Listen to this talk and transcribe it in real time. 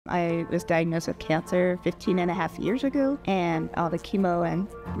I was diagnosed with cancer 15 and a half years ago, and all the chemo and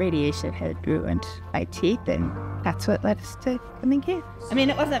radiation had ruined my teeth, and that's what led us to coming here. I mean,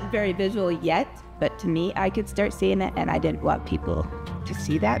 it wasn't very visual yet, but to me, I could start seeing it, and I didn't want people to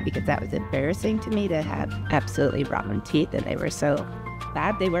see that because that was embarrassing to me to have absolutely rotten teeth, and they were so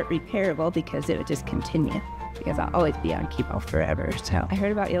bad they weren't repairable because it would just continue. Because I'll always be on chemo forever. So I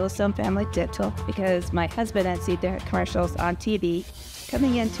heard about Yellowstone Family Dental because my husband had seen their commercials on TV.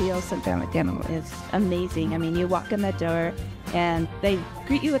 Coming into Yellowstone Family Dental is amazing. I mean, you walk in the door and they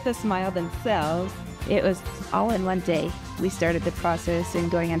greet you with a smile themselves. It was all in one day. We started the process and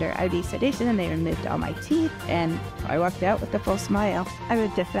going under IV sedation, and they removed all my teeth, and I walked out with a full smile. I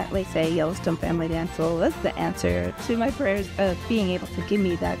would definitely say Yellowstone Family Dental was the answer to my prayers of being able to give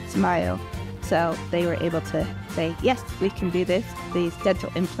me that smile. So they were able to say, yes, we can do this. These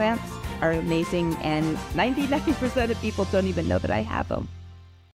dental implants are amazing, and 99% of people don't even know that I have them.